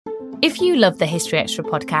If you love the History Extra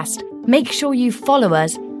podcast, make sure you follow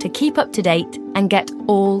us to keep up to date and get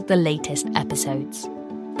all the latest episodes.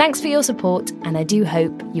 Thanks for your support, and I do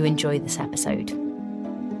hope you enjoy this episode.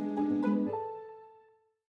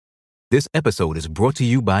 This episode is brought to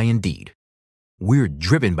you by Indeed. We're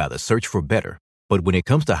driven by the search for better, but when it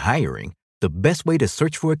comes to hiring, the best way to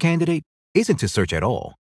search for a candidate isn't to search at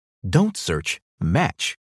all. Don't search,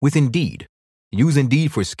 match with Indeed. Use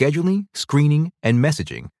Indeed for scheduling, screening, and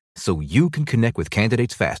messaging so you can connect with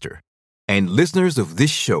candidates faster. And listeners of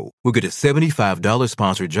this show will get a $75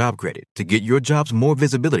 sponsored job credit to get your jobs more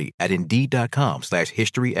visibility at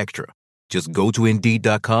Indeed.com/HistoryExtra. Just go to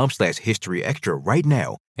Indeed.com/HistoryExtra right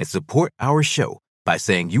now and support our show by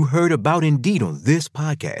saying you heard about Indeed on this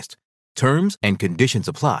podcast. Terms and conditions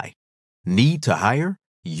apply. Need to hire?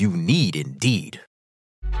 You need Indeed.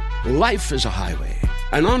 Life is a highway,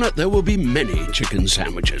 and on it there will be many chicken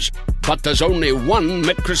sandwiches. But there's only one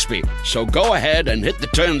McCrispy. So go ahead and hit the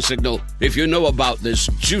turn signal if you know about this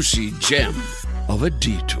juicy gem of a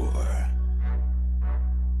detour.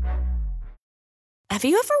 Have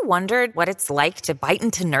you ever wondered what it's like to bite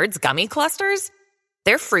into Nerds gummy clusters?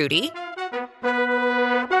 They're fruity.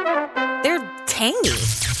 They're tangy.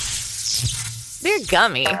 They're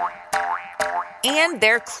gummy. And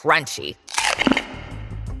they're crunchy.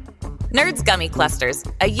 Nerds Gummy Clusters,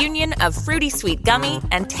 a union of fruity sweet gummy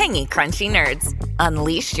and tangy crunchy nerds.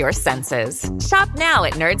 Unleash your senses. Shop now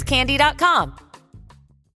at nerdscandy.com.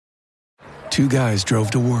 Two guys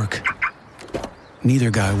drove to work.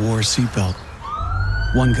 Neither guy wore a seatbelt.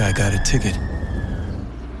 One guy got a ticket.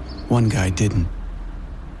 One guy didn't.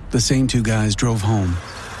 The same two guys drove home.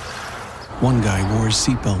 One guy wore his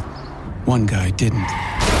seatbelt. One guy didn't.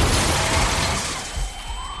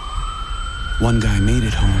 One guy made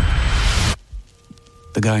it home.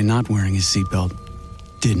 The guy not wearing his seatbelt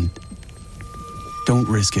didn't. Don't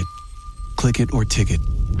risk it. Click it or ticket.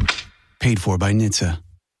 Paid for by NHTSA.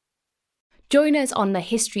 Join us on the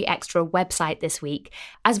History Extra website this week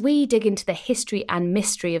as we dig into the history and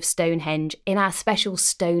mystery of Stonehenge in our special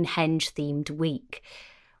Stonehenge-themed week.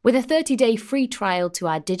 With a 30-day free trial to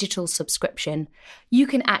our digital subscription, you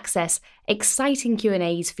can access exciting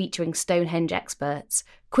Q&As featuring Stonehenge experts,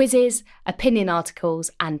 quizzes, opinion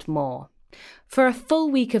articles, and more. For a full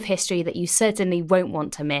week of history that you certainly won't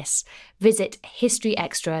want to miss, visit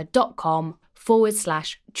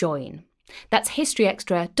historyextra.com/join. That's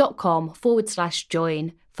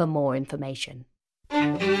historyextra.com/join for more information.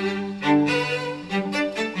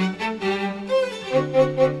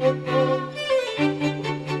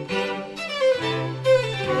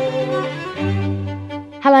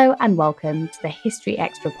 Hello and welcome to the History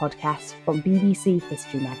Extra podcast from BBC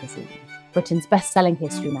History Magazine, Britain's best-selling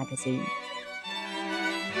history magazine.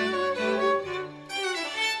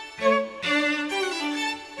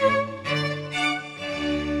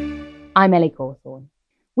 I'm Ellie Cawthorne.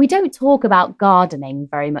 We don't talk about gardening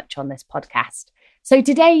very much on this podcast, so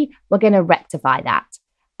today we're going to rectify that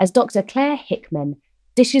as Dr. Claire Hickman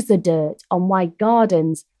dishes the dirt on why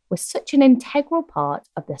gardens were such an integral part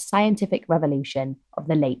of the scientific revolution of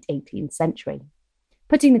the late 18th century.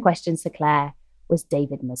 Putting the questions to Claire was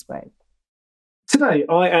David Musgrove. Today,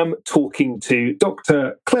 I am talking to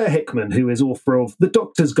Dr. Claire Hickman, who is author of The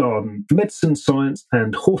Doctor's Garden, Medicine, Science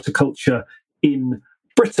and Horticulture in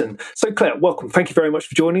Britain. So, Claire, welcome. Thank you very much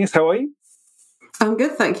for joining us. How are you? I'm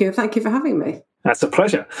good, thank you. Thank you for having me. That's a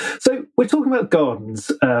pleasure. So, we're talking about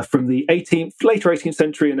gardens from the later 18th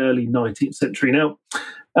century and early 19th century. Now,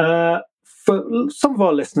 for some of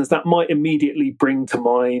our listeners, that might immediately bring to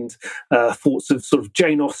mind thoughts of sort of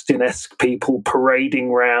Jane Austen-esque people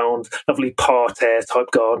parading round lovely parterre type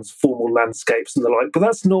gardens, formal landscapes, and the like. But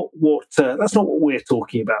that's not what we're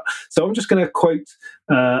talking about. So I'm just going to quote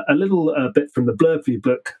a little bit from the blurb for your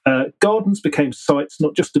book. Gardens became sites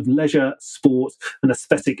not just of leisure, sport, and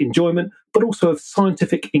aesthetic enjoyment, but also of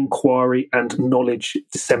scientific inquiry and knowledge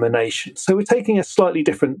dissemination. So we're taking a slightly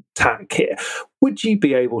different tack here. Would you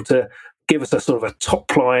be able to give us a sort of a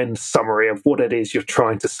top-line summary of what it is you're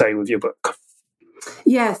trying to say with your book?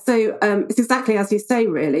 Yeah, so it's exactly as you say,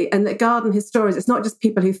 really. And that garden historians, it's not just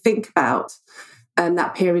people who think about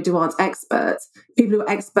that period who aren't experts. People who are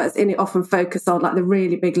experts in it often focus on like the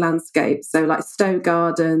really big landscapes. So like Stowe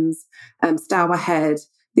Gardens, Stour Head.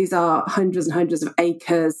 These are hundreds and hundreds of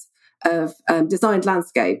acres of designed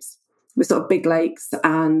landscapes with sort of big lakes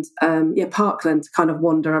and parkland to kind of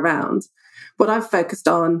wander around. What I've focused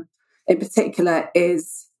on in particular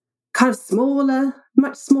is kind of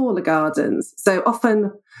much smaller gardens. So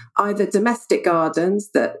often either domestic gardens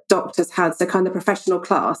that doctors had, so kind of professional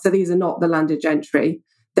class. So these are not the landed gentry.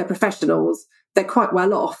 They're professionals. They're quite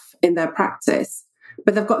well off in their practice.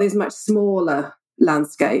 but they've got these much smaller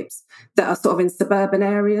landscapes that are sort of in suburban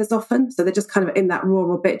areas often. So they're just kind of in that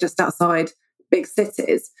rural bit just outside big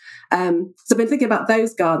cities. So I've been thinking about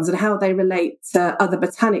those gardens and how they relate to other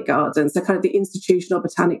botanic gardens. So kind of the institutional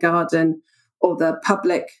botanic garden or the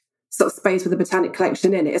public sort of space with a botanic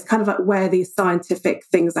collection in it. It's kind of like where these scientific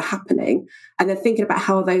things are happening, and then thinking about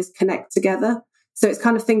how those connect together. So it's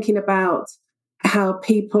kind of thinking about how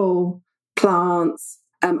people, plants,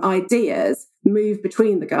 ideas move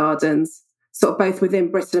between the gardens, sort of both within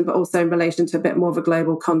Britain, but also in relation to a bit more of a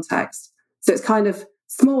global context. So it's kind of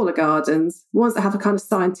smaller gardens, ones that have a kind of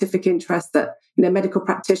scientific interest that, you know, medical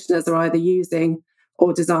practitioners are either using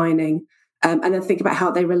or designing, and then think about how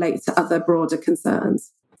they relate to other broader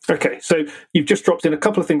concerns. Okay, so you've just dropped in a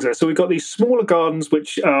couple of things there. So we've got these smaller gardens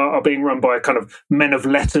which are being run by kind of men of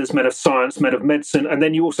letters, men of science, men of medicine, and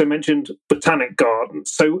then you also mentioned botanic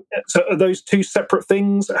gardens. So are those two separate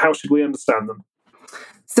things? How should we understand them?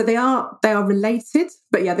 So they are related,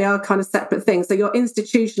 but yeah, they are kind of separate things. So your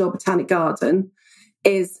institutional botanic garden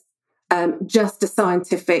is just a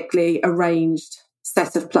scientifically arranged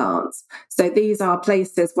set of plants. So these are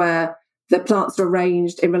places where the plants are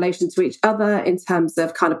arranged in relation to each other in terms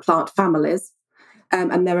of kind of plant families,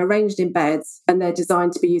 and they're arranged in beds, and they're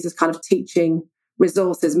designed to be used as kind of teaching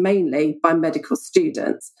resources, mainly by medical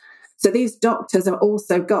students. So these doctors have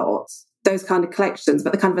also got those kind of collections,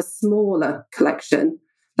 but they're kind of a smaller collection.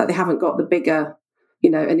 Like they haven't got the bigger, you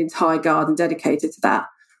know, an entire garden dedicated to that.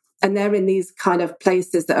 And they're in these kind of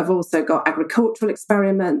places that have also got agricultural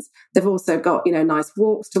experiments. They've also got, you know, nice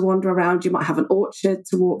walks to wander around. You might have an orchard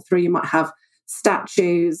to walk through. You might have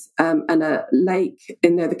statues and a lake.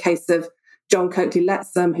 In the case of John Coakley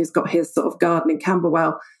Lettsome, who's got his sort of garden in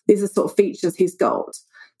Camberwell, these are sort of features he's got.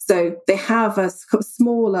 So they have a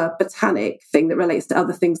smaller botanic thing that relates to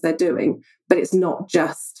other things they're doing, but it's not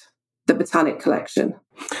just the botanic collection.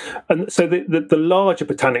 And so the larger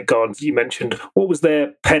botanic gardens you mentioned, what was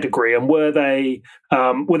their pedigree, and were they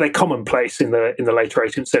commonplace in the later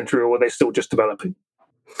 18th century, or were they still just developing?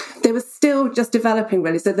 They were still just developing,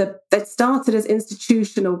 really. So they started as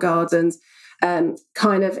institutional gardens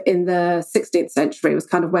kind of in the 16th century. It was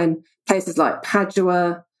kind of when places like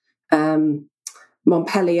Padua,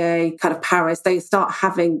 Montpellier, kind of Paris, they start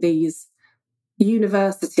having these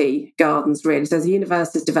university gardens, really. So as the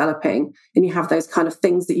university is developing, and you have those kind of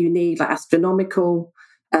things that you need, like astronomical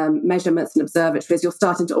measurements and observatories, you're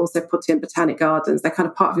starting to also put in botanic gardens. They're kind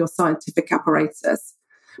of part of your scientific apparatus.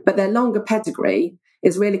 But their longer pedigree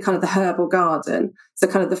is really kind of the herbal garden. So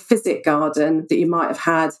kind of the physic garden that you might have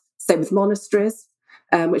had, say, with monasteries,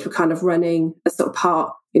 which were kind of running a sort of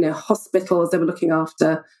part, you know, hospitals. They were looking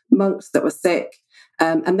after monks that were sick.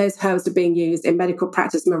 And those herbs are being used in medical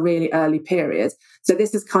practice from a really early period. So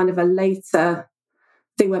this is kind of a later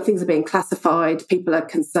thing where things are being classified. People are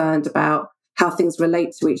concerned about how things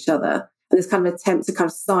relate to each other. And there's kind of an attempt to kind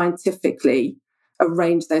of scientifically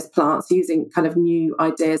arrange those plants using kind of new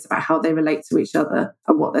ideas about how they relate to each other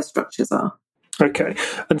and what their structures are. Okay.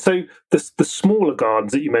 And so the smaller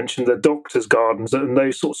gardens that you mentioned, the doctors' gardens and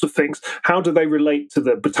those sorts of things, how do they relate to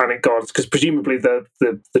the botanic gardens? Because presumably the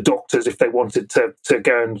doctors, if they wanted to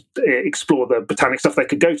go and explore the botanic stuff, they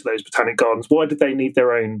could go to those botanic gardens. Why did they need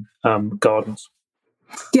their own gardens?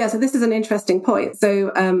 Yeah, so this is an interesting point.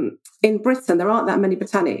 So in Britain, there aren't that many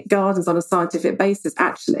botanic gardens on a scientific basis,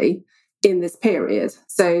 actually, in this period.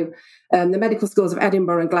 So the medical schools of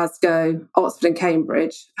Edinburgh and Glasgow, Oxford and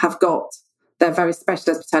Cambridge have got their very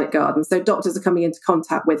specialist botanic gardens. So doctors are coming into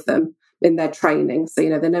contact with them in their training. So,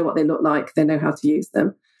 you know, they know what they look like, they know how to use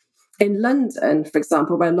them. In London, for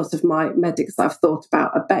example, where a lot of my medics I've thought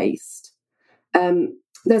about are based,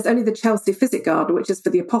 there's only the Chelsea Physic Garden, which is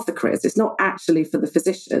for the apothecaries. It's not actually for the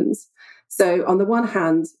physicians. So on the one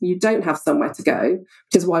hand, you don't have somewhere to go,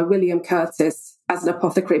 which is why William Curtis, as an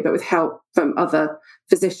apothecary, but with help from other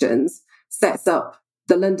physicians, sets up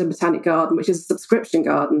the London Botanic Garden, which is a subscription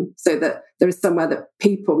garden, so that there is somewhere that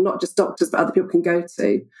people, not just doctors, but other people can go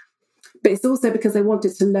to. But it's also because they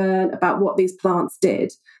wanted to learn about what these plants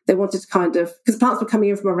did. They wanted to kind of, because plants were coming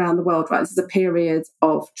in from around the world, right? This is a period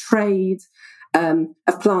of trade,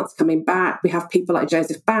 of plants coming back. We have people like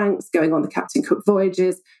Joseph Banks going on the Captain Cook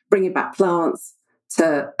voyages, bringing back plants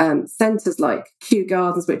to centres like Kew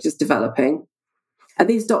Gardens, which is developing. And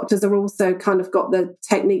these doctors are also kind of got the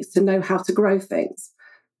techniques to know how to grow things,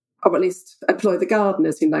 or at least employ the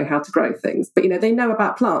gardeners who know how to grow things. But, you know, they know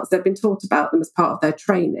about plants. They've been taught about them as part of their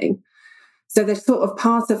training. So they're sort of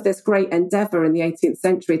part of this great endeavour in the 18th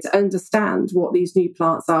century to understand what these new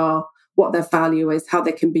plants are, what their value is, how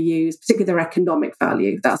they can be used, particularly their economic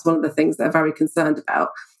value. That's one of the things they're very concerned about.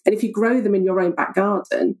 And if you grow them in your own back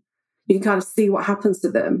garden, you can kind of see what happens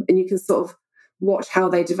to them, and you can sort of watch how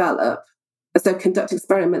they develop. And so conduct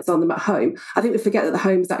experiments on them at home. I think we forget that the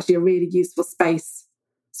home is actually a really useful space,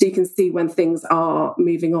 so you can see when things are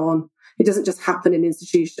moving on. It doesn't just happen in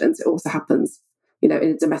institutions, it also happens, in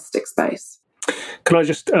a domestic space. Can I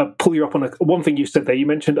just pull you up on one thing you said there? You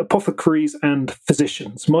mentioned apothecaries and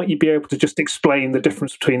physicians. Might you be able to just explain the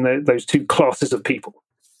difference between those two classes of people?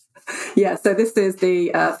 Yeah, so this is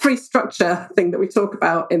the free structure thing that we talk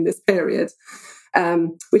about in this period,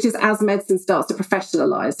 which is as medicine starts to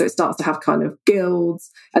professionalise. So it starts to have kind of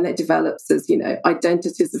guilds, and it develops as,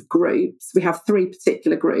 identities of groups. We have three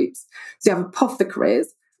particular groups. So you have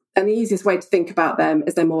apothecaries, and the easiest way to think about them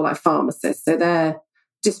is they're more like pharmacists. So they're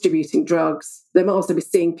distributing drugs. They might also be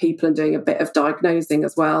seeing people and doing a bit of diagnosing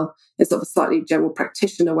as well. It's sort of a slightly general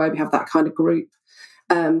practitioner where we have that kind of group.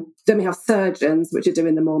 Then we have surgeons, which are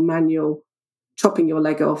doing the more manual, chopping your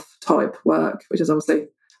leg off type work, which is obviously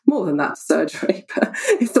more than that surgery, but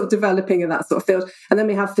it's sort of developing in that sort of field. And then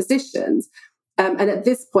we have physicians. And at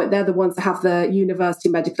this point, they're the ones that have the university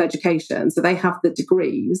medical education. So they have the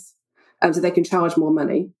degrees, so they can charge more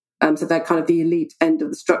money. So they're kind of the elite end of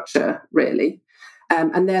the structure, really.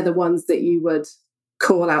 And they're the ones that you would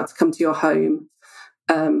call out to come to your home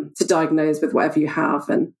to diagnose with whatever you have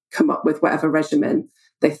and come up with whatever regimen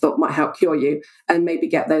they thought might help cure you, and maybe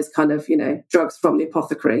get those kind of, drugs from the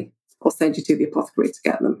apothecary, or send you to the apothecary to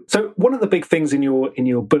get them. So one of the big things in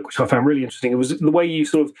your book, which I found really interesting, was the way you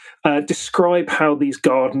sort of describe how these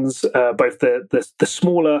gardens, both the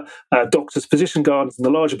smaller doctors' physician gardens and the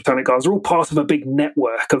larger botanic gardens, are all part of a big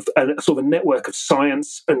network of sort of a network of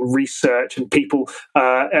science and research, and people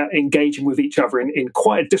engaging with each other in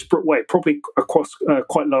quite a disparate way, probably across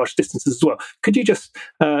quite large distances as well. Could you just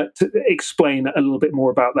explain a little bit more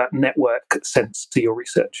about that network sense to your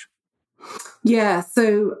research? Yeah,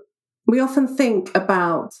 so we often think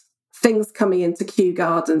about things coming into Kew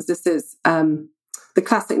Gardens. This is the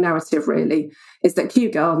classic narrative, really, is that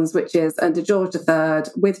Kew Gardens, which is under George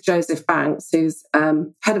III with Joseph Banks, who's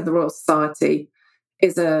head of the Royal Society,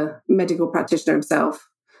 is a medical practitioner himself.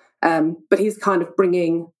 But he's kind of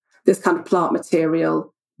bringing this kind of plant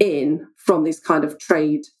material in from these kind of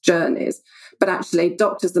trade journeys. But actually,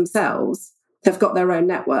 doctors themselves have got their own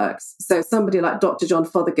networks. So somebody like Dr. John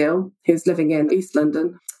Fothergill, who's living in East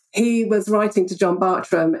London, he was writing to John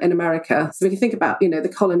Bartram in America. So when you think about,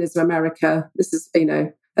 the colonies of America, this is,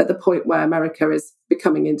 at the point where America is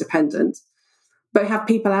becoming independent. But we have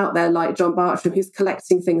people out there like John Bartram who's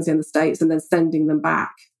collecting things in the States and then sending them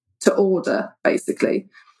back to order, basically.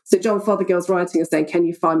 So John Fothergill's writing and saying, can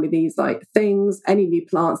you find me these things, any new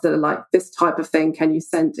plants that are like this type of thing, can you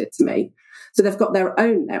send it to me? So they've got their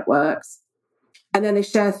own networks. And then they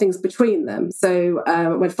share things between them. So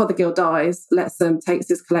when Fothergill dies, takes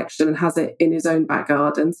his collection and has it in his own back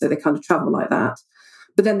garden. So they kind of travel like that.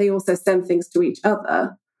 But then they also send things to each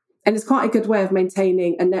other. And it's quite a good way of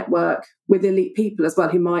maintaining a network with elite people as well,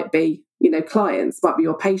 who might be, clients, might be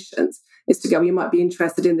your patients, is to go, you might be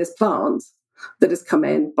interested in this plant that has come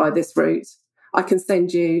in by this route. I can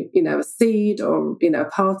send you, a seed or, a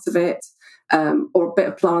part of it, or a bit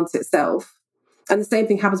of plant itself. And the same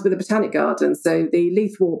thing happens with the Botanic Garden. So the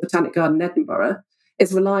Leith Walk Botanic Garden in Edinburgh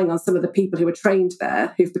is relying on some of the people who are trained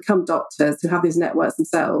there, who've become doctors, who have these networks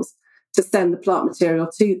themselves, to send the plant material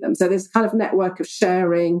to them. So there's kind of network of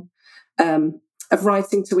sharing, of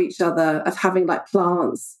writing to each other, of having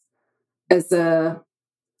plants as a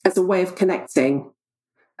way of connecting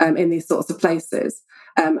in these sorts of places.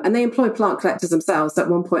 And they employ plant collectors themselves. So at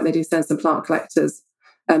one point they do send some plant collectors,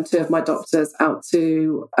 two of my doctors, out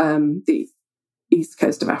to the east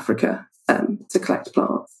coast of Africa to collect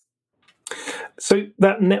plants. So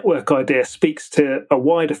that network idea speaks to a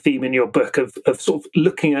wider theme in your book of sort of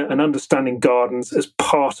looking at and understanding gardens as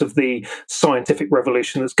part of the scientific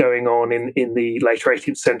revolution that's going on in the later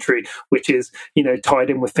 18th century, which is, tied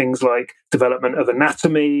in with things like development of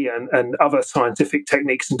anatomy and other scientific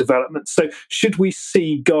techniques and developments. So should we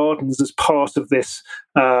see gardens as part of this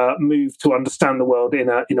move to understand the world in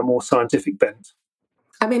a more scientific bent?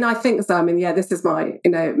 I mean, I think so. I mean, yeah, this is my,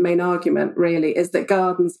 main argument really, is that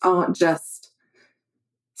gardens aren't just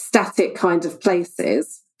static kind of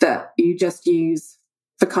places that you just use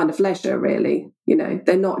for kind of leisure, really.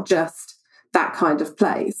 They're not just that kind of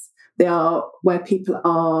place. They are where people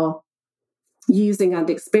are using and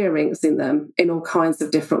experiencing them in all kinds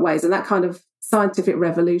of different ways. And that kind of scientific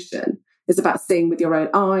revolution is about seeing with your own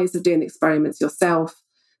eyes, of doing the experiments yourself,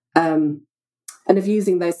 and of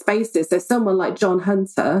using those spaces. So someone like John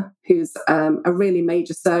Hunter, who's a really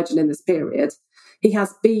major surgeon in this period, he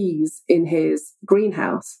has bees in his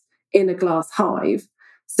greenhouse in a glass hive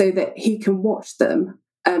so that he can watch them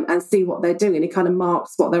and see what they're doing. He kind of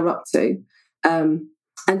marks what they're up to, and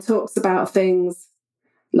talks about things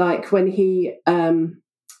like when he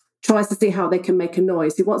tries to see how they can make a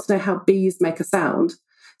noise. He wants to know how bees make a sound.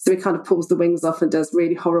 So he kind of pulls the wings off and does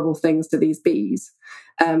really horrible things to these bees.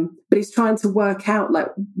 But he's trying to work out, like,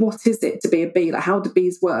 what is it to be a bee? Like, how do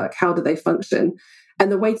bees work? How do they function?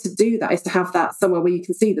 And the way to do that is to have that somewhere where you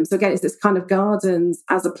can see them. So again, it's this kind of gardens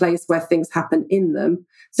as a place where things happen in them.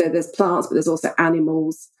 So there's plants, but there's also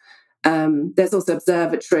animals. There's also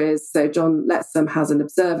observatories. So John Lettsome has an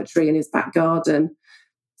observatory in his back garden.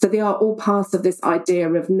 So they are all part of this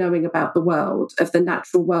idea of knowing about the world, of the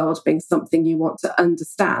natural world being something you want to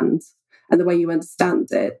understand. And the way you understand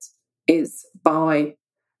it is by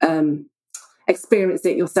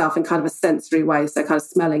experiencing it yourself in kind of a sensory way. So kind of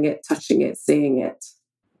smelling it, touching it, seeing it.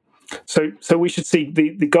 So we should see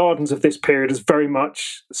the gardens of this period as very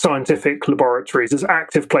much scientific laboratories, as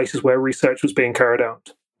active places where research was being carried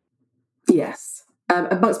out. Yes.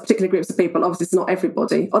 Amongst particular groups of people. Obviously, it's not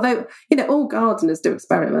everybody. Although, all gardeners do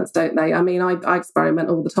experiments, don't they? I mean, I experiment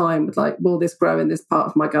all the time with, like, will this grow in this part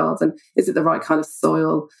of my garden? Is it the right kind of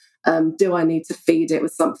soil? Do I need to feed it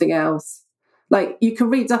with something else? Like, you can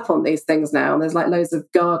read up on these things now, and there's like loads of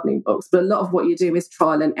gardening books, but a lot of what you do is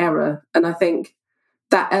trial and error. And I think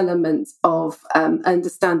that element of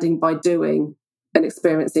understanding by doing and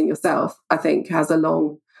experiencing yourself, I think, has a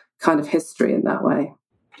long kind of history in that way.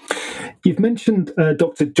 You've mentioned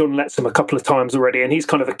Dr. John Lettsome a couple of times already, and he's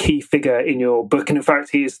kind of a key figure in your book. And in fact,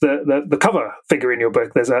 he's the cover figure in your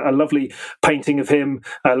book. There's a lovely painting of him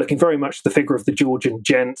looking very much the figure of the Georgian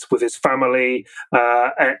gent with his family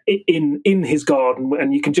in his garden.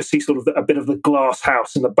 And you can just see sort of a bit of the glass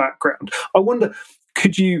house in the background. I wonder,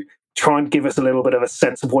 could you try and give us a little bit of a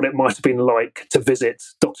sense of what it might have been like to visit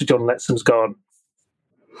Dr. John Lettsome's garden?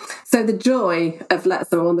 So the joy of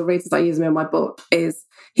Lettsome, one of the reasons I use him in my book, is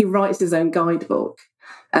he writes his own guidebook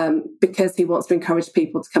because he wants to encourage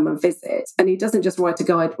people to come and visit. And he doesn't just write a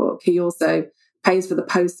guidebook, he also pays for the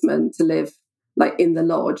postman to live, like, in the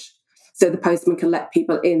lodge, so the postman can let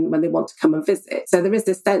people in when they want to come and visit. So there is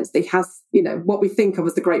this sense that he has, what we think of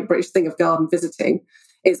as the great British thing of garden visiting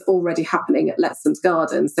is already happening at Lettsome's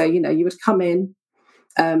garden. So, you would come in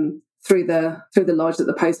through the lodge that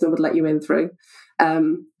the postman would let you in through.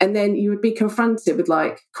 And then you would be confronted with,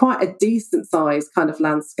 like, quite a decent sized kind of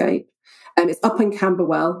landscape. It's up in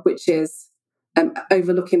Camberwell, which is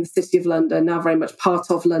overlooking the city of London, now very much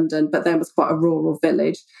part of London, but then was quite a rural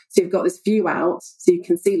village. So you've got this view out, so you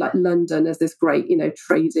can see, like, London as this great,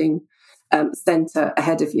 trading centre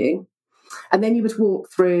ahead of you. And then you would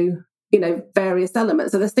walk through, various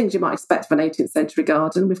elements. So there's things you might expect from an 18th century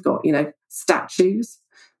garden. We've got, statues.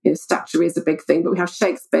 Statuary is a big thing, but we have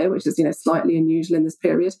Shakespeare, which is, slightly unusual in this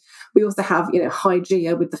period. We also have,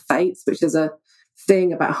 Hygeia with the Fates, which is a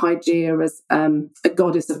thing about Hygeia as a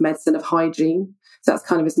goddess of medicine, of hygiene. So that's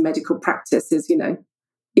kind of his medical practice is,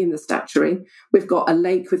 in the statuary. We've got a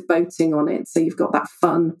lake with boating on it. So you've got that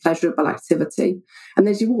fun, pleasurable activity. And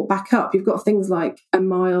as you walk back up, you've got things like a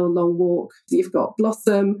mile-long walk. You've got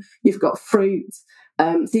blossom, you've got fruit.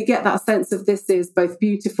 So you get that sense of this is both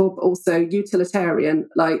beautiful, but also utilitarian.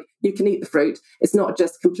 Like, you can eat the fruit. It's not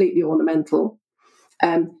just completely ornamental.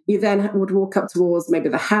 You then would walk up towards maybe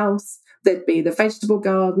the house. There'd be the vegetable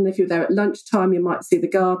garden. If you're there at lunchtime, you might see the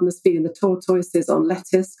gardeners feeding the tortoises on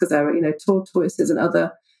lettuce, because there are, tortoises and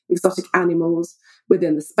other exotic animals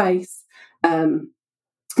within the space. You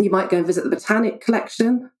might go and visit the botanic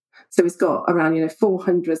collection. So he's got around,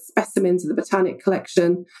 400 specimens of the botanic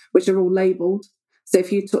collection, which are all labelled. So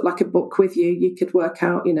if you took, like, a book with you, you could work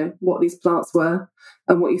out, what these plants were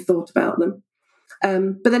and what you thought about them.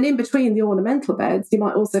 But then in between the ornamental beds, you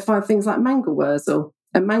might also find things like mangel wurzel.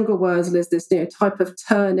 And mangel wurzel is this type of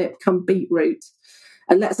turnip come beetroot.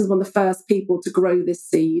 And Lettsome's one of the first people to grow this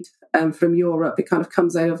seed from Europe. It kind of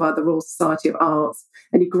comes over by the Royal Society of Arts,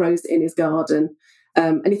 and he grows it in his garden.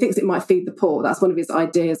 And he thinks it might feed the poor. That's one of his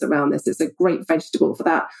ideas around this. It's a great vegetable for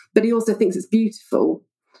that. But he also thinks it's beautiful.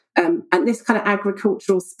 And this kind of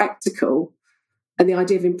agricultural spectacle and the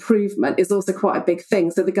idea of improvement is also quite a big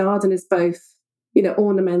thing. So the garden is both,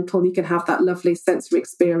 ornamental. You can have that lovely sensory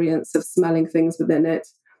experience of smelling things within it,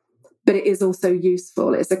 but it is also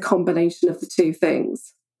useful. It's a combination of the two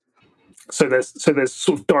things. So there's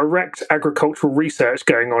sort of direct agricultural research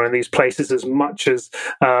going on in these places, as much as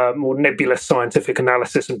more nebulous scientific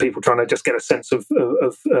analysis and people trying to just get a sense of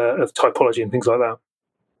typology and things like that.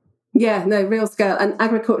 Yeah, no, real scale. And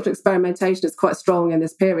agricultural experimentation is quite strong in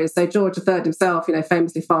this period. So George III himself,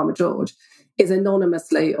 famously Farmer George, is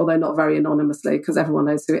anonymously, although not very anonymously, because everyone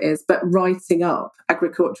knows who it is, but writing up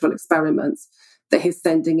agricultural experiments that he's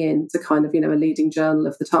sending in to kind of, a leading journal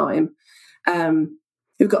of the time.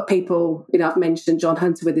 We've got people, I've mentioned John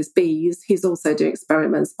Hunter with his bees. He's also doing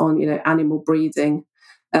experiments on, animal breeding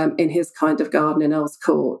in his kind of garden in Earl's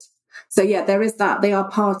Court. So, yeah, there is that. They are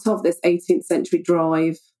part of this 18th century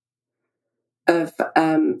drive of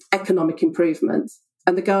economic improvement.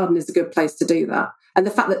 And the garden is a good place to do that. And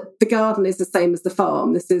the fact that the garden is the same as the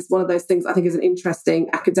farm, this is one of those things I think is an interesting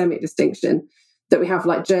academic distinction, that we have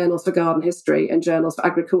like journals for garden history and journals for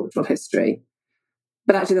agricultural history.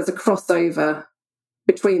 But actually there's a crossover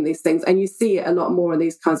between these things. And you see it a lot more in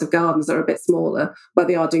these kinds of gardens that are a bit smaller, where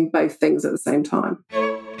they are doing both things at the same time.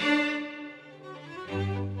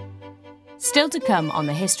 Still to come on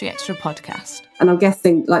the History Extra podcast. And I'm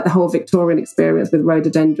guessing like the whole Victorian experience with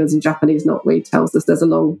rhododendrons and Japanese knotweed tells us there's a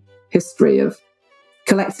long history of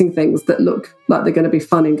collecting things that look like they're going to be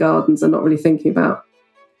fun in gardens and not really thinking about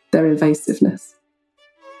their invasiveness.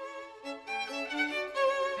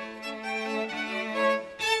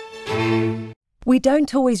 We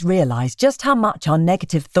don't always realise just how much our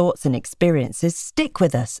negative thoughts and experiences stick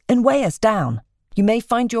with us and weigh us down. You may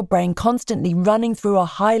find your brain constantly running through a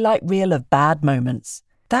highlight reel of bad moments.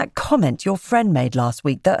 That comment your friend made last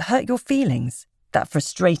week that hurt your feelings. That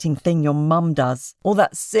frustrating thing your mum does. Or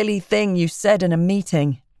that silly thing you said in a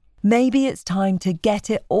meeting. Maybe it's time to get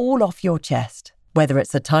it all off your chest. Whether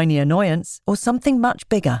it's a tiny annoyance or something much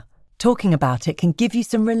bigger. Talking about it can give you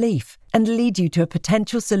some relief and lead you to a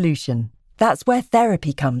potential solution. That's where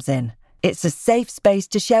therapy comes in. It's a safe space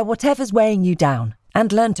to share whatever's weighing you down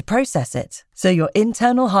and learn to process it, so your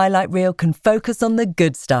internal highlight reel can focus on the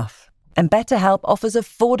good stuff. And BetterHelp offers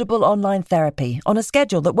affordable online therapy on a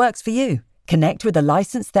schedule that works for you. Connect with a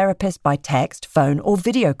licensed therapist by text, phone, or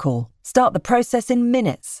video call. Start the process in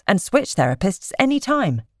minutes and switch therapists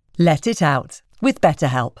anytime. Let it out with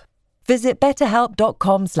BetterHelp. Visit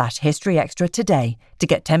betterhelp.com/historyextra today to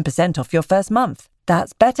get 10% off your first month.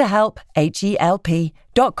 That's BetterHelp,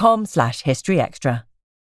 HELP.com/historyextra.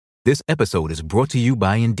 This episode is brought to you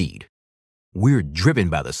by Indeed. We're driven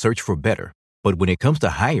by the search for better, but when it comes to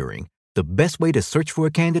hiring, the best way to search for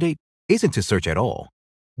a candidate isn't to search at all.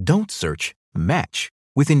 Don't search, match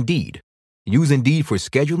with Indeed. Use Indeed for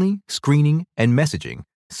scheduling, screening, and messaging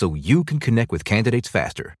so you can connect with candidates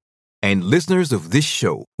faster. And listeners of this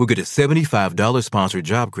show will get a $75 sponsored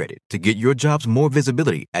job credit to get your jobs more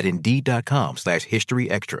visibility at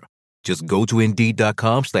Indeed.com/historyextra. Just go to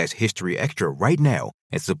Indeed.com/historyextra right now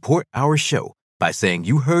and support our show by saying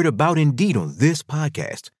you heard about Indeed on this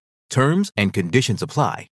podcast. Terms and conditions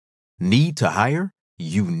apply. Need to hire?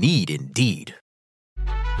 You need Indeed.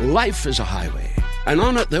 Life is a highway, and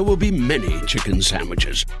on it there will be many chicken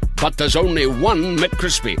sandwiches. But there's only one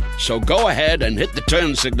McCrispy. So go ahead and hit the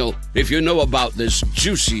turn signal if you know about this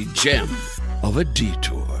juicy gem of a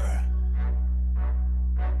detour.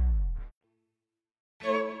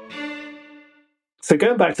 So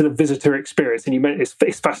going back to the visitor experience, and you mentioned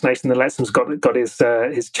it's fascinating that Letsam's got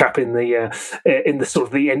his chap in the sort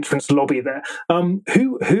of the entrance lobby there.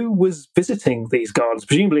 Who was visiting these gardens?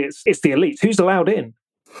 Presumably it's the elite. Who's allowed in?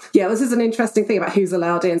 Yeah, this is an interesting thing about who's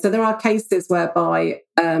allowed in. So there are cases whereby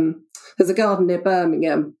there's a garden near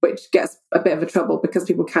Birmingham which gets a bit of a trouble because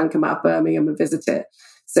people can come out of Birmingham and visit it.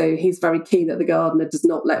 So he's very keen that the gardener does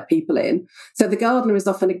not let people in. So the gardener is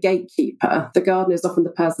often a gatekeeper. The gardener is often the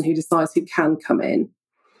person who decides who can come in.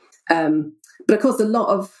 But of course, a lot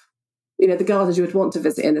of the gardens you would want to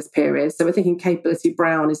visit in this period. So we're thinking Capability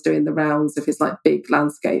Brown is doing the rounds of his like big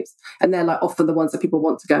landscapes, and they're like often the ones that people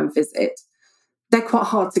want to go and visit. They're quite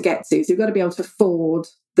hard to get to. So you've got to be able to afford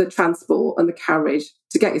the transport and the carriage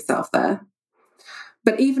to get yourself there.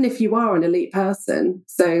 But even if you are an elite person,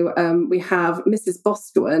 so we have Mrs.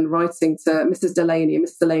 Boscawen writing to Mrs. Delaney.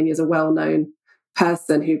 Mrs. Delaney is a well-known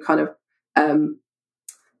person who kind of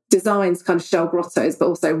designs kind of shell grottos, but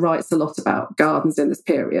also writes a lot about gardens in this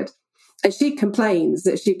period. And she complains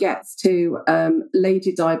that she gets to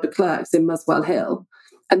Lady Di Beauclerc's in Muswell Hill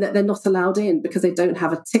and that they're not allowed in because they don't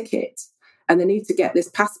have a ticket. And they need to get this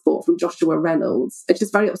passport from Joshua Reynolds. And she's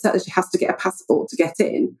very upset that she has to get a passport to get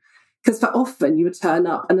in. Because for often you would turn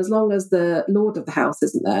up, and as long as the lord of the house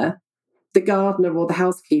isn't there, the gardener or the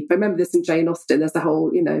housekeeper, remember this in Jane Austen, there's the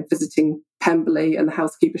whole, visiting Pemberley and the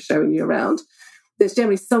housekeeper showing you around. There's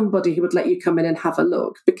generally somebody who would let you come in and have a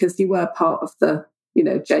look because you were part of the,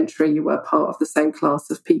 gentry, you were part of the same class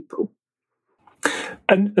of people.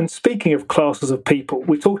 And speaking of classes of people,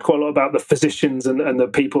 we talked quite a lot about the physicians and the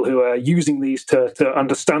people who are using these to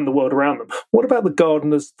understand the world around them. What about the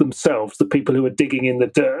gardeners themselves, the people who are digging in the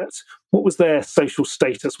dirt? What was their social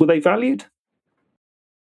status? Were they valued?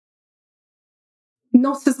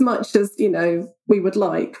 Not as much as, we would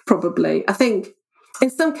like, probably. I think In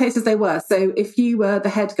some cases they were. So if you were the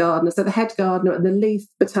head gardener, so the head gardener at the Leith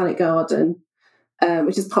Botanic Garden,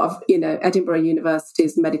 which is part of, Edinburgh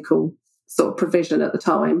University's medical sort of provision at the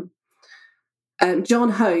time. John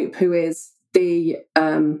Hope, who is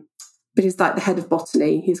but he's like the head of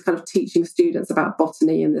botany. He's kind of teaching students about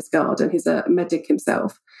botany in this garden. He's a medic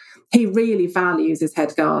himself. He really values his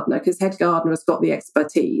head gardener because head gardener has got the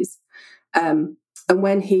expertise. And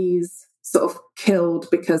when he's sort of killed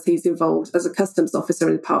because he's involved as a customs officer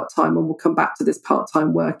in part-time, and we'll come back to this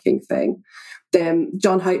part-time working thing, then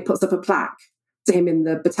John Hope puts up a plaque to him in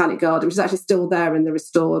the Botanic Garden, which is actually still there in the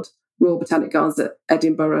restored Royal Botanic Gardens at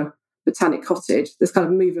Edinburgh Botanic Cottage. This kind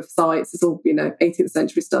of move of sites, it's all, 18th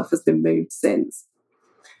century stuff has been moved since.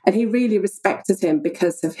 And he really respected him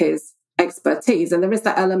because of his expertise. And there is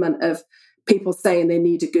that element of people saying they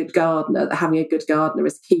need a good gardener, that having a good gardener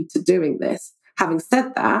is key to doing this. Having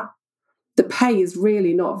said that, the pay is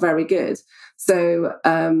really not very good. So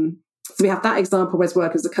we have that example where he's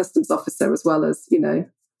working as a customs officer as well as,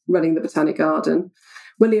 running the Botanic Garden.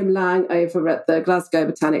 William Lang over at the Glasgow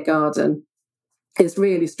Botanic Garden is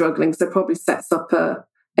really struggling, so probably sets up a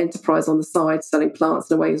enterprise on the side selling plants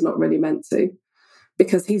in a way he's not really meant to,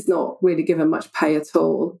 because he's not really given much pay at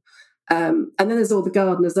all. And then there's all the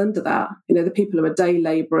gardeners under that, the people who are day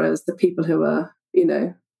labourers, the people who are, we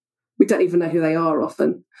don't even know who they are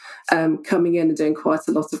often, coming in and doing quite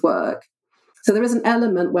a lot of work. So there is an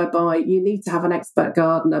element whereby you need to have an expert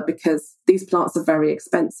gardener because these plants are very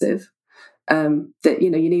expensive. That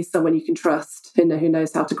you need someone you can trust, who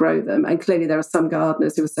knows how to grow them. And clearly there are some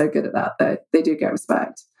gardeners who are so good at that they do get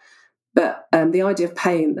respect. But the idea of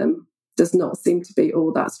paying them does not seem to be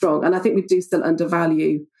all that strong. And I think we do still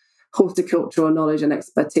undervalue horticultural knowledge and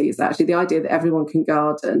expertise. Actually, the idea that everyone can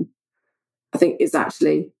garden, I think, is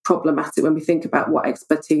actually problematic when we think about what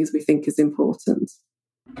expertise we think is important.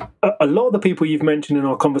 A lot of the people you've mentioned in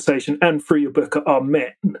our conversation and through your book are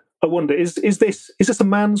men. I wonder, is this a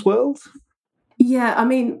man's world? Yeah, I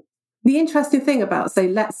mean, the interesting thing about, say,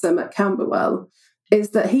 Lettsom at Camberwell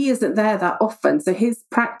is that he isn't there that often. So his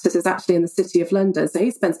practice is actually in the City of London. So he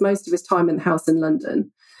spends most of his time in the house in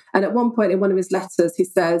London. And at one point in one of his letters, he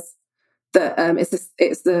says that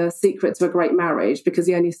it's the secret to a great marriage because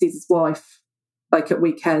he only sees his wife like at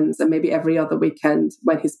weekends and maybe every other weekend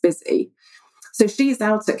when he's busy. So she's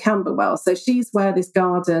out at Camberwell. So she's where this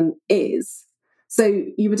garden is. So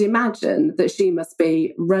you would imagine that she must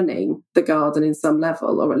be running the garden in some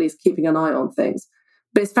level, or at least keeping an eye on things.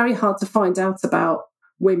 But it's very hard to find out about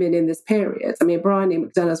women in this period. I mean, Bryony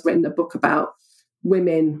McDonough's written a book about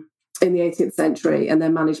women in the 18th century and their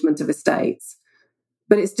management of estates.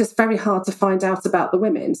 But it's just very hard to find out about the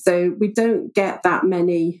women. So we don't get that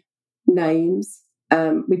many names.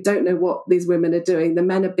 We don't know what these women are doing. The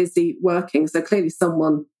men are busy working. So clearly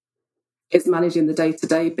someone is managing the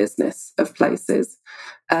day-to-day business of places.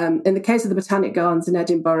 In the case of the Botanic Gardens in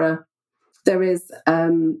Edinburgh, there is a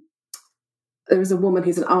woman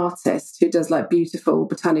who's an artist who does like beautiful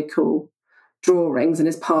botanical drawings and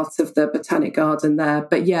is part of the Botanic Garden there.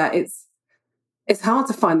 But yeah, it's hard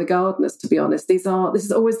to find the gardeners, to be honest. This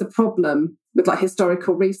is always the problem with like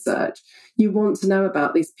historical research. You want to know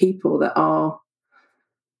about these people that are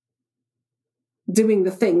doing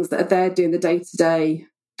the things that are there doing the day-to-day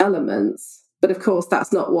elements. But of course,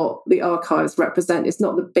 that's not what the archives represent. It's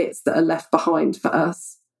not the bits that are left behind for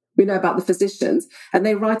us. We know about the physicians and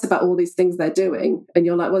they write about all these things they're doing. And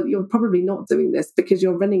you're like, well, you're probably not doing this because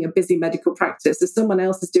you're running a busy medical practice. So someone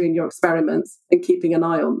else is doing your experiments and keeping an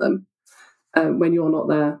eye on them when you're not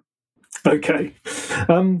there. Okay.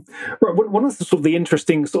 Right. One of the sort of the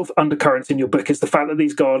interesting sort of undercurrents in your book is the fact that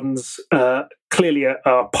these gardens clearly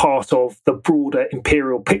are part of the broader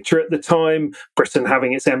imperial picture at the time. Britain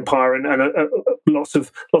having its empire, and lots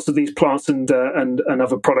of these plants and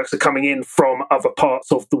other products are coming in from other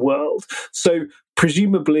parts of the world. So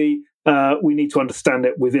presumably we need to understand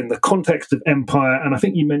it within the context of empire. And I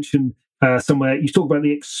think you mentioned somewhere you talk about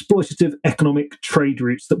the exploitative economic trade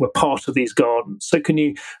routes that were part of these gardens. So can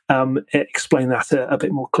you explain that a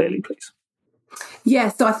bit more clearly, please? Yeah,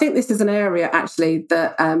 so I think this is an area actually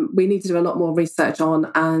that we need to do a lot more research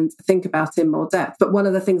on and think about in more depth. But one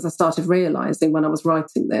of the things I started realising when I was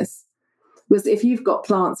writing this was if you've got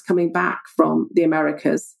plants coming back from the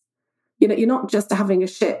Americas, you're not just having a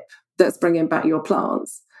ship that's bringing back your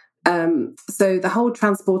plants. So the whole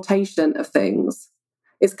transportation of things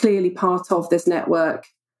is clearly part of this network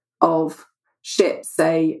of ships,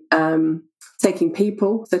 say, taking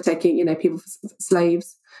people, so taking, people,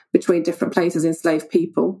 slaves between different places, enslaved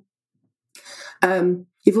people.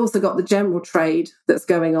 You've also got the general trade that's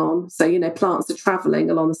going on. So, plants are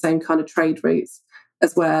travelling along the same kind of trade routes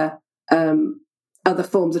as where other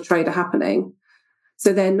forms of trade are happening.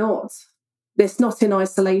 So it's not in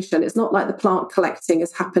isolation. It's not like the plant collecting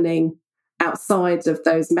is happening outside of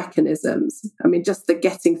those mechanisms. I mean, just the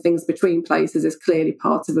getting things between places is clearly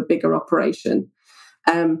part of a bigger operation.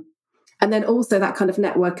 And then also that kind of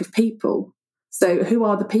network of people. So who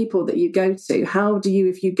are the people that you go to? How do you,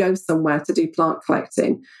 if you go somewhere to do plant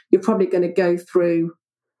collecting, you're probably going to go through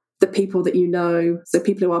the people that you know. So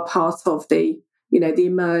people who are part of the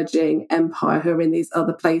emerging empire, who are in these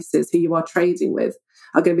other places, who you are trading with,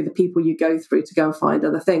 are going to be the people you go through to go and find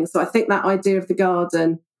other things. So I think that idea of the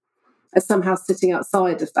garden as somehow sitting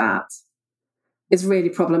outside of that is really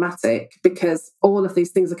problematic, because all of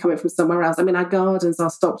these things are coming from somewhere else. I mean, our gardens are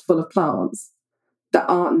stocked full of plants that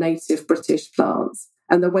aren't native British plants.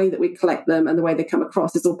 And the way that we collect them and the way they come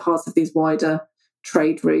across is all part of these wider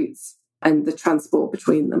trade routes and the transport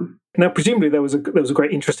between them. Now, presumably there was a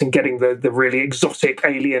great interest in getting the really exotic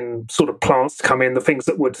alien sort of plants to come in, the things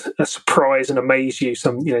that would surprise and amaze you,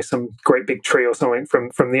 some great big tree or something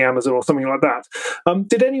from the Amazon or something like that.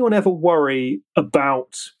 Did anyone ever worry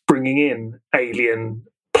about bringing in alien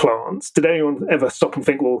plants? Did anyone ever stop and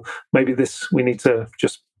think, well, maybe we need to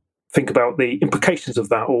just think about the implications of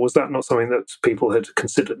that, or was that not something that people had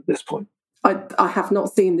considered at this point? I have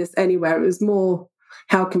not seen this anywhere. It was more,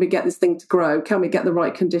 how can we get this thing to grow? Can we get the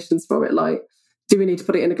right conditions for it? Like, do we need to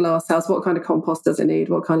put it in a glass house? What kind of compost does it need?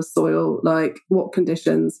 What kind of soil? Like, what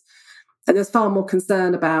conditions? And there's far more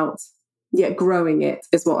concern about, growing it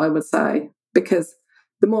is what I would say, because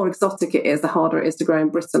the more exotic it is, the harder it is to grow in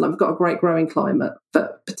Britain. I've got a great growing climate,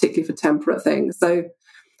 but particularly for temperate things. So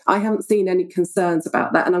I haven't seen any concerns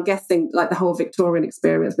about that. And I'm guessing, like, the whole Victorian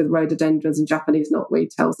experience with rhododendrons and Japanese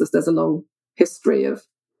knotweed tells us there's a long history of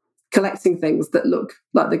collecting things that look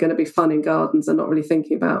like they're going to be fun in gardens and not really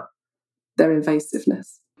thinking about their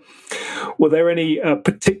invasiveness. Were there any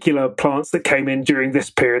particular plants that came in during this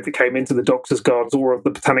period, that came into the Doctors' Gardens or of the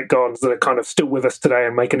Botanic Gardens, that are kind of still with us today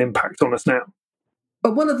and make an impact on us now?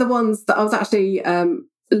 But one of the ones that I was actually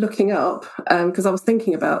looking up, because I was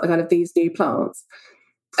thinking about kind of these new plants,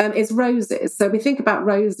 is roses. So we think about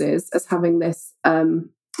roses as having this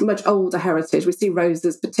much older heritage. We see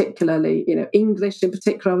roses particularly, English in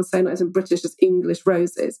particular, I would say, not as in British, as English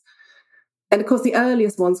roses. And of course, the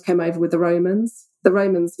earliest ones came over with the Romans. The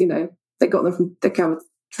Romans, they got them from, they came with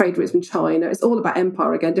trade routes from China. It's all about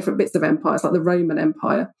empire again, different bits of empire. It's like the Roman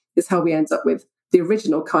Empire is how we end up with the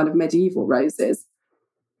original kind of medieval roses.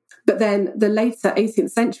 But then the later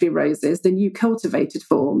 18th century roses, the new cultivated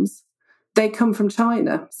forms, they come from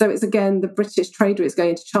China. So it's, again, the British trade routes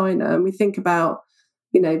going to China. And we think about,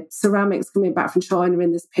 ceramics coming back from China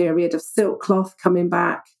in this period, of silk cloth coming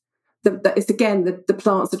back. It's, again, the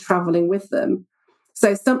plants are travelling with them.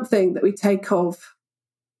 So something that we take off,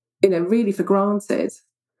 really for granted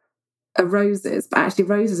are roses, but actually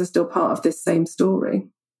roses are still part of this same story.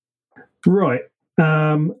 Right.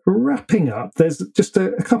 Wrapping up, there's just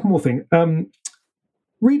a couple more things.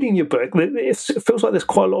 Reading your book, it feels like there's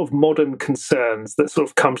quite a lot of modern concerns that sort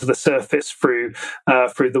of come to the surface through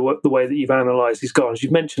the way that you've analysed these gardens.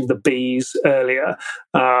 You've mentioned the bees earlier,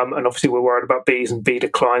 and obviously we're worried about bees and bee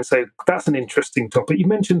decline, so that's an interesting topic. You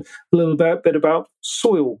mentioned a little bit about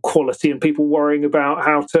soil quality and people worrying about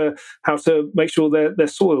how to make sure their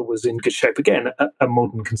soil was in good shape. Again, a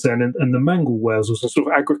modern concern, and the mangel whales was a sort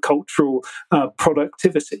of agricultural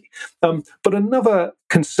productivity. But another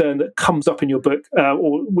concern that comes up in your book,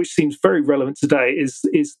 or which seems very relevant today, is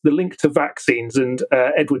the link to vaccines and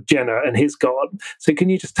Edward Jenner and his garden. So can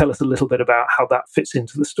you just tell us a little bit about how that fits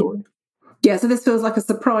into the story? Yeah, so this feels like a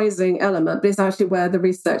surprising element, but it's actually where the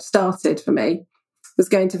research started for me. I was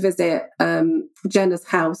going to visit Jenner's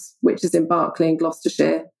house, which is in Berkeley in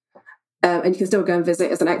Gloucestershire. And you can still go and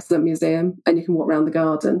visit. It's an excellent museum, and you can walk around the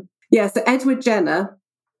garden. Yeah, so Edward Jenner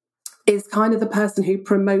is kind of the person who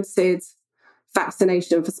promoted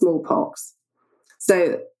vaccination for smallpox.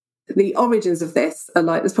 So the origins of this are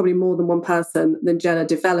like, there's probably more than one person than Jenner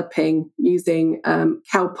developing using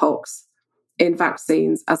cowpox in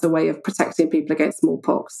vaccines as a way of protecting people against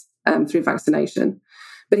smallpox through vaccination.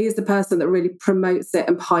 But he is the person that really promotes it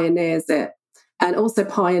and pioneers it, and also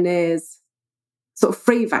pioneers sort of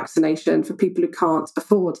free vaccination for people who can't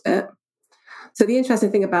afford it. So the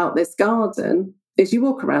interesting thing about this garden is you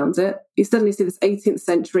walk around it, you suddenly see this 18th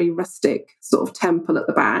century rustic sort of temple at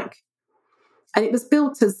the back. And it was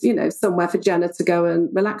built as, somewhere for Jenner to go and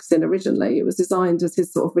relax in originally. It was designed as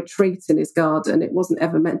his sort of retreat in his garden. It wasn't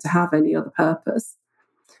ever meant to have any other purpose.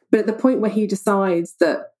 But at the point where he decides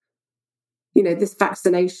that, this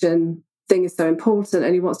vaccination thing is so important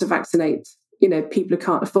and he wants to vaccinate, people who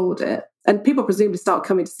can't afford it, and people presumably start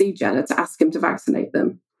coming to see Jenner to ask him to vaccinate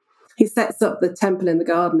them. he sets up the temple in the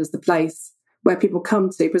garden as the place where people come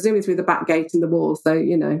to, presumably through the back gate in the wall. So,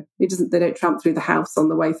 they don't tramp through the house on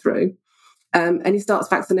the way through. And he starts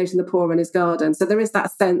vaccinating the poor in his garden. So there is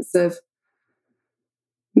that sense of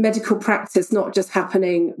medical practice not just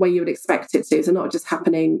happening where you would expect it to. So not just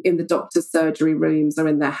happening in the doctor's surgery rooms or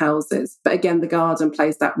in their houses. But again, the garden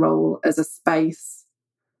plays that role as a space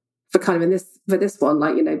for kind of for this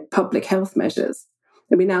one, public health measures.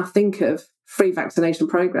 And we now think of free vaccination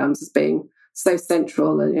programs as being so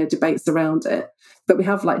central and debates around it. But we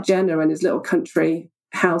have like Jenner and his little country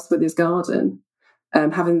house with his garden,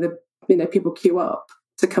 having the people queue up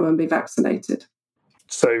to come and be vaccinated.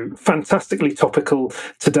 So fantastically topical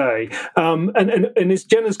today. And is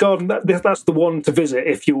Jenner's garden, that's the one to visit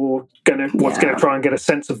if you're going to try and get a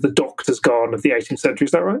sense of the doctor's garden of the 18th century.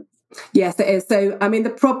 Is that right? Yes, it is. So,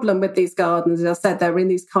 the problem with these gardens, as I said, they're in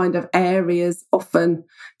these kind of areas, often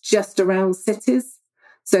just around cities.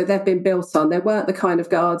 So they've been built on. They weren't the kind of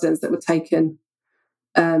gardens that were taken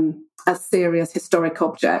as serious historic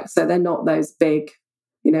objects. So they're not those big,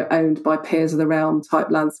 owned by peers of the realm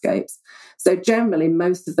type landscapes. So generally,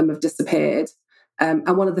 most of them have disappeared. And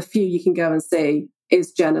one of the few you can go and see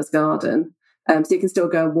is Jenner's garden. So you can still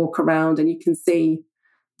go and walk around and you can see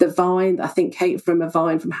the vine, I think Kate from a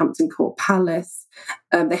vine from Hampton Court Palace.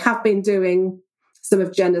 They have been doing some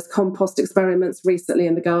of Jenner's compost experiments recently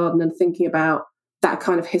in the garden and thinking about that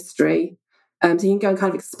kind of history. So you can go and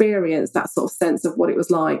kind of experience that sort of sense of what it was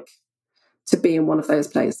like to be in one of those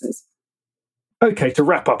places. Okay, to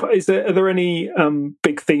wrap up, are there any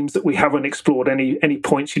big themes that we haven't explored? Any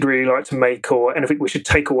points you'd really like to make, or anything we should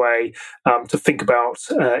take away to think about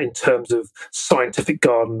in terms of scientific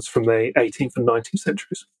gardens from the 18th and 19th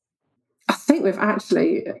centuries? I think we've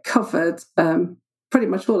actually covered pretty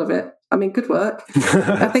much all of it. Good work.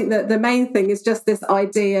 I think that the main thing is just this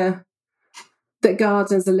idea that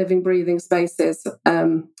gardens are living, breathing spaces,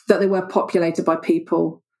 that they were populated by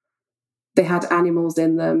people. They had animals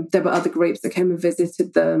in them. There were other groups that came and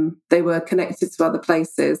visited them. They were connected to other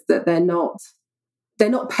places, that they're not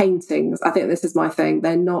paintings. I think this is my thing.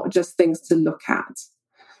 They're not just things to look at.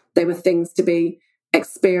 They were things to be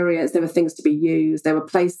experienced. They were things to be used. There were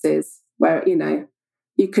places where,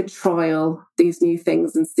 you could trial these new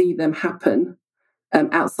things and see them happen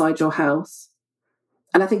outside your house.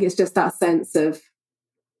 And I think it's just that sense of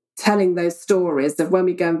telling those stories of when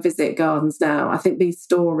we go and visit gardens now. I think these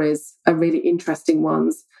stories are really interesting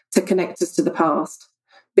ones to connect us to the past,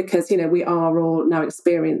 because, we are all now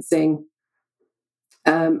experiencing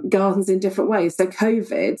gardens in different ways. So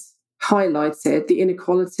COVID highlighted the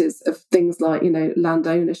inequalities of things like, land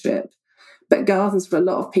ownership. But gardens for a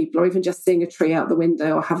lot of people, or even just seeing a tree out the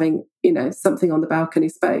window or having, something on the balcony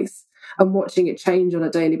space and watching it change on a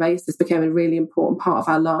daily basis, became a really important part of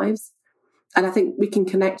our lives. And I think we can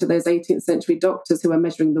connect to those 18th century doctors who were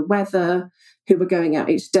measuring the weather, who were going out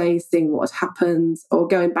each day, seeing what had happened, or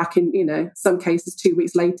going back in, some cases 2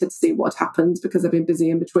 weeks later to see what happened because they've been busy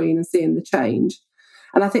in between and seeing the change.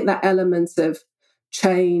 And I think that element of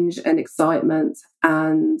change and excitement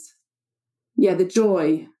and, the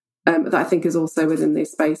joy that I think is also within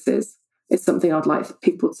these spaces is something I'd like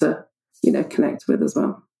people to, connect with as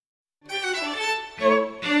well.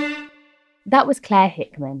 That was Claire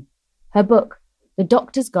Hickman. Her book, The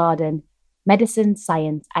Doctor's Garden, Medicine,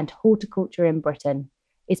 Science and Horticulture in Britain,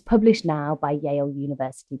 is published now by Yale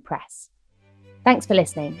University Press. Thanks for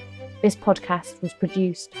listening. This podcast was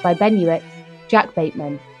produced by Ben Hewitt, Jack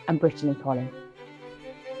Bateman and Brittany Collin.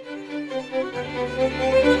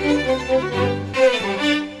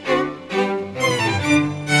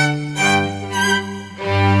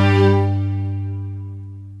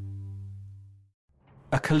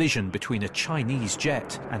 A collision between a Chinese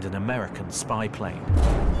jet and an American spy plane.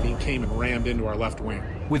 He came and rammed into our left wing.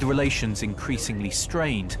 With relations increasingly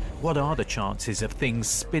strained, what are the chances of things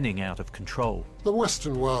spinning out of control? The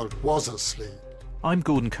Western world was asleep. I'm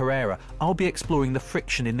Gordon Carrera. I'll be exploring the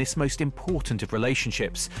friction in this most important of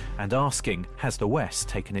relationships and asking, has the West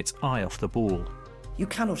taken its eye off the ball? You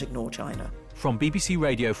cannot ignore China. From BBC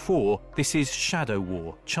Radio 4, this is Shadow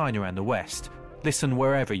War, China and the West. Listen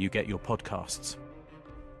wherever you get your podcasts.